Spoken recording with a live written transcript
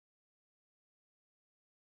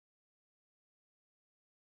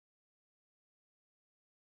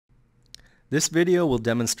This video will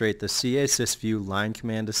demonstrate the SYSVIEW line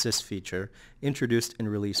command assist feature introduced in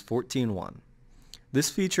release 14.1. This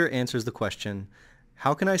feature answers the question,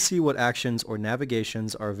 how can I see what actions or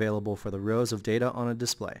navigations are available for the rows of data on a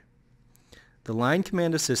display? The line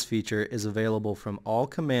command assist feature is available from all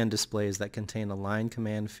command displays that contain a line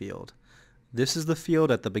command field. This is the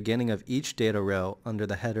field at the beginning of each data row under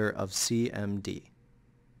the header of CMD.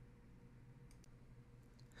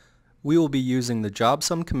 We will be using the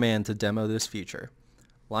JobSum command to demo this feature.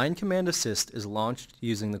 Line command assist is launched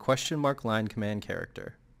using the question mark line command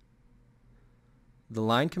character. The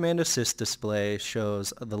line command assist display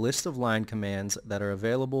shows the list of line commands that are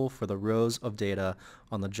available for the rows of data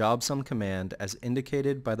on the JobSum command as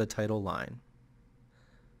indicated by the title line.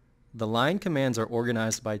 The line commands are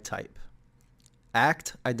organized by type.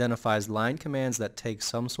 ACT identifies line commands that take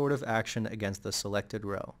some sort of action against the selected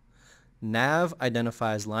row. Nav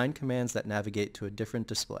identifies line commands that navigate to a different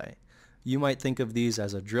display. You might think of these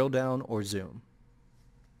as a drill down or zoom.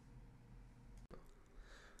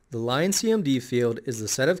 The line CMD field is the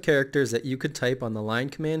set of characters that you could type on the line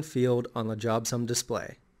command field on the JobSum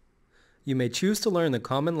display. You may choose to learn the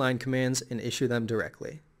common line commands and issue them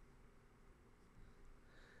directly.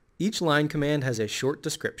 Each line command has a short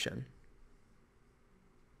description.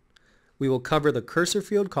 We will cover the cursor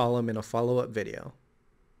field column in a follow-up video.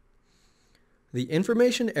 The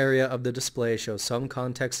information area of the display shows some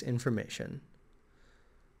context information.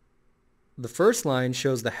 The first line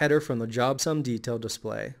shows the header from the JobSum detail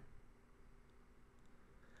display.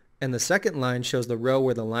 And the second line shows the row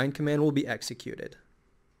where the line command will be executed.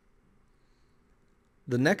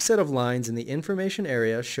 The next set of lines in the information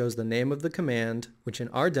area shows the name of the command, which in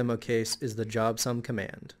our demo case is the JobSum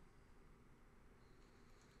command.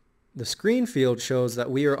 The screen field shows that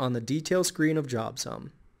we are on the detail screen of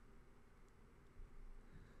JobSum.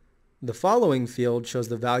 The following field shows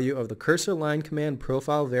the value of the cursor line command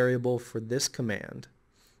profile variable for this command.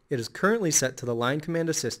 It is currently set to the line command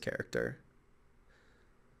assist character.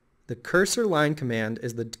 The cursor line command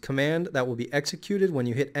is the command that will be executed when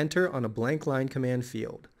you hit enter on a blank line command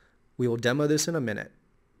field. We will demo this in a minute.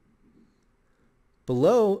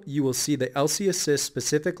 Below, you will see the LCASSIST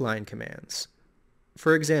specific line commands.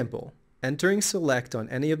 For example, entering select on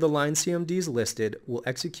any of the line CMDs listed will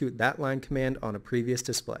execute that line command on a previous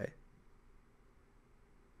display.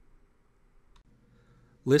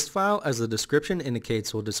 List file, as the description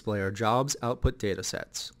indicates, will display our jobs output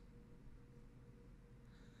datasets.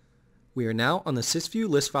 We are now on the SYSVIEW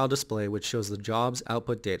list file display, which shows the jobs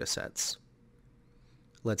output datasets.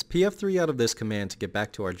 Let's PF3 out of this command to get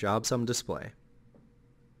back to our JobSum display.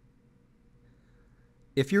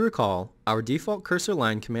 If you recall, our default cursor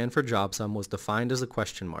line command for JobSum was defined as a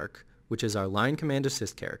question mark, which is our line command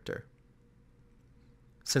assist character.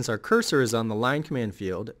 Since our cursor is on the line command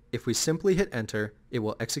field, if we simply hit enter, it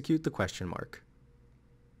will execute the question mark.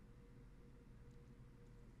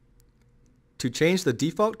 To change the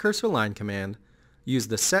default cursor line command, use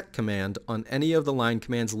the set command on any of the line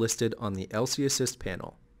commands listed on the LCASSIST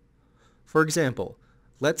panel. For example,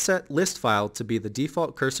 let's set list file to be the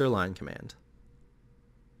default cursor line command.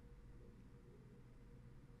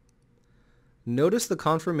 Notice the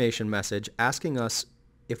confirmation message asking us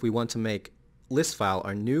if we want to make list file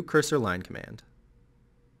our new cursor line command.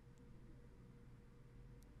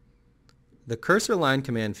 The cursor line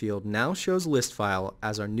command field now shows list file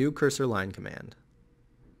as our new cursor line command.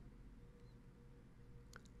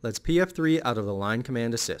 Let's PF3 out of the line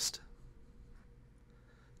command assist.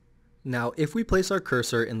 Now if we place our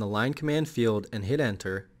cursor in the line command field and hit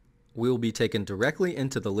enter, we will be taken directly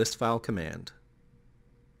into the list file command.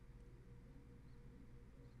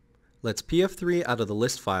 Let's PF3 out of the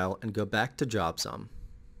list file and go back to JobSum.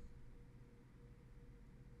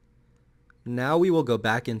 Now we will go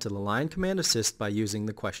back into the line command assist by using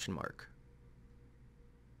the question mark.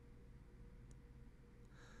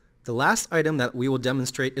 The last item that we will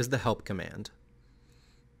demonstrate is the help command.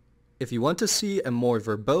 If you want to see a more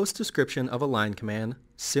verbose description of a line command,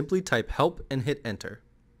 simply type help and hit enter.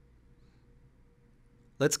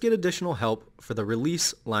 Let's get additional help for the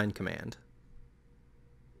release line command.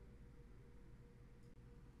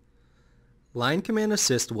 Line command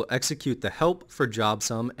assist will execute the help for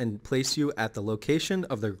JobSum and place you at the location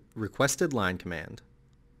of the requested line command.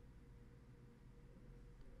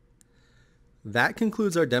 That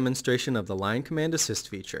concludes our demonstration of the line command assist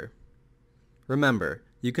feature. Remember,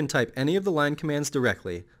 you can type any of the line commands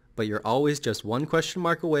directly, but you're always just one question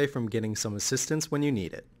mark away from getting some assistance when you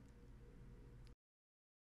need it.